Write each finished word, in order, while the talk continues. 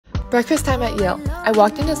Breakfast time at Yale. I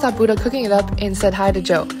walked in and saw Buddha cooking it up and said hi to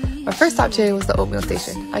Joe. My first stop today was the oatmeal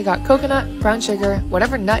station. I got coconut, brown sugar,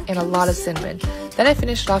 whatever nut, and a lot of cinnamon. Then I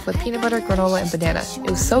finished it off with peanut butter, granola, and banana. It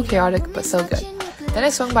was so chaotic, but so good. Then I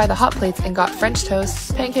swung by the hot plates and got French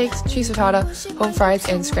toast, pancakes, cheese frittata, home fries,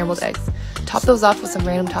 and scrambled eggs. Top those off with some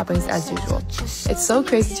random toppings as usual. It's so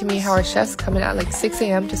crazy to me how our chefs come in at like 6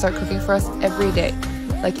 a.m. to start cooking for us every day.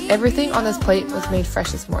 Like everything on this plate was made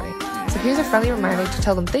fresh this morning. So here's a friendly reminder to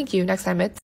tell them thank you next time it's